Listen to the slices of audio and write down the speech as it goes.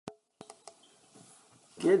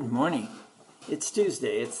Good morning. It's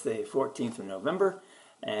Tuesday. It's the 14th of November,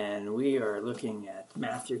 and we are looking at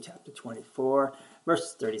Matthew chapter 24,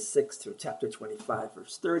 verse 36 through chapter 25,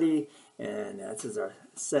 verse 30. And this is our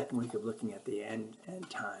second week of looking at the end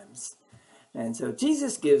times. And so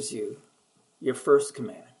Jesus gives you your first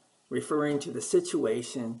command, referring to the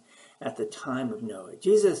situation at the time of Noah.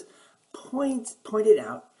 Jesus pointed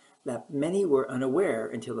out that many were unaware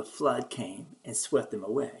until the flood came and swept them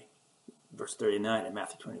away. Verse 39 in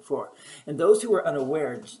Matthew 24. And those who were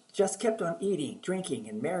unaware just kept on eating, drinking,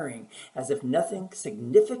 and marrying as if nothing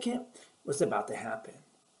significant was about to happen.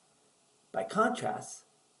 By contrast,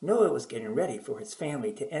 Noah was getting ready for his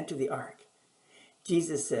family to enter the ark.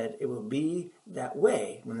 Jesus said it will be that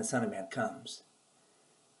way when the Son of Man comes.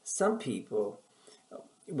 Some people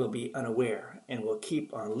will be unaware and will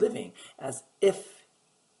keep on living as if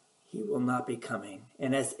he will not be coming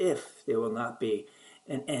and as if there will not be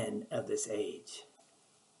an end of this age.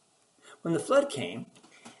 When the flood came,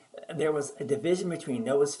 there was a division between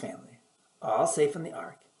Noah's family, all safe in the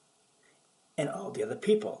ark, and all the other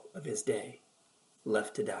people of his day,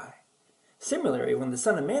 left to die. Similarly, when the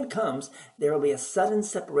Son of Man comes, there will be a sudden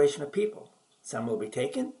separation of people. Some will be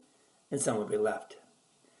taken, and some will be left.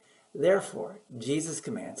 Therefore, Jesus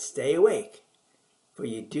commands, stay awake, for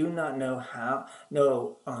you do not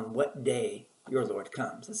know on what day your Lord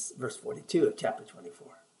comes. This is verse 42 of chapter 24.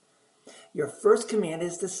 Your first command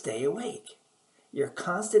is to stay awake. Your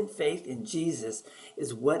constant faith in Jesus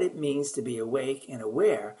is what it means to be awake and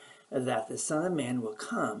aware that the Son of Man will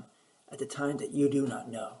come at the time that you do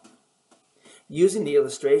not know. Using the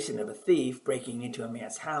illustration of a thief breaking into a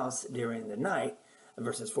man's house during the night,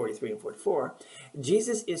 verses 43 and 44,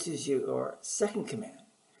 Jesus issues you your second command,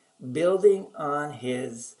 building on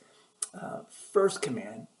his first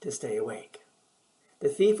command to stay awake. The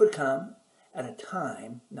thief would come at a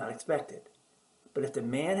time not expected. But if the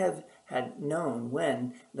man had known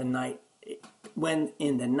when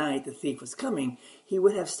in the night the thief was coming, he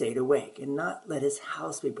would have stayed awake and not let his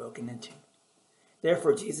house be broken into.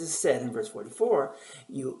 Therefore, Jesus said in verse 44,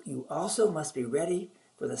 you also must be ready,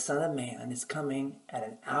 for the Son of Man is coming at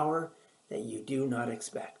an hour that you do not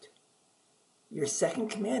expect. Your second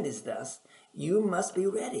command is thus, you must be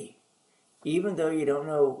ready. Even though you don't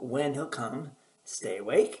know when he'll come, stay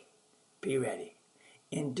awake, be ready.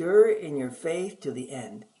 Endure in your faith to the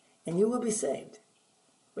end, and you will be saved.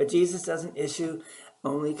 But Jesus doesn't issue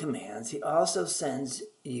only commands. He also sends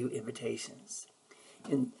you invitations.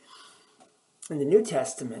 In the New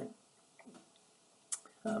Testament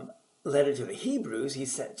letter to the Hebrews,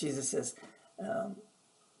 Jesus says,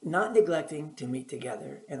 not neglecting to meet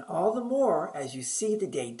together, and all the more as you see the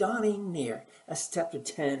day dawning near. That's chapter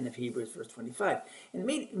 10 of Hebrews, verse 25. And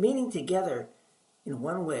meeting together in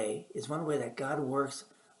one way is one way that God works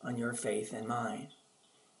on your faith and mine.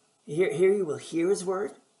 Here you will hear his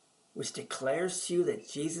word, which declares to you that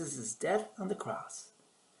Jesus' death on the cross,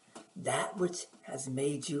 that which has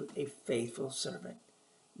made you a faithful servant,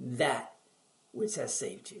 that which has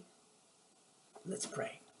saved you. Let's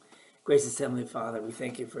pray. Gracious Heavenly Father, we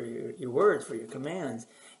thank you for your words, for your commands,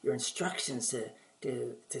 your instructions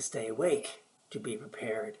to stay awake, to be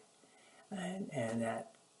prepared, and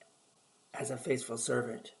that as a faithful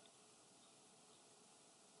servant,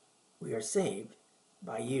 we are saved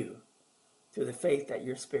by you through the faith that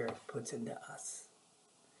your Spirit puts into us.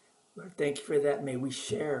 Lord, thank you for that. May we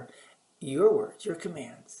share your words, your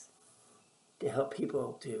commands, to help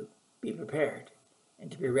people to be prepared and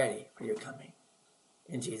to be ready for your coming.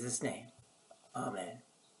 In Jesus' name, amen.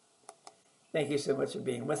 Thank you so much for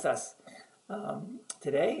being with us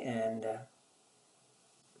today, and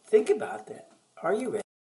think about that. Are you ready?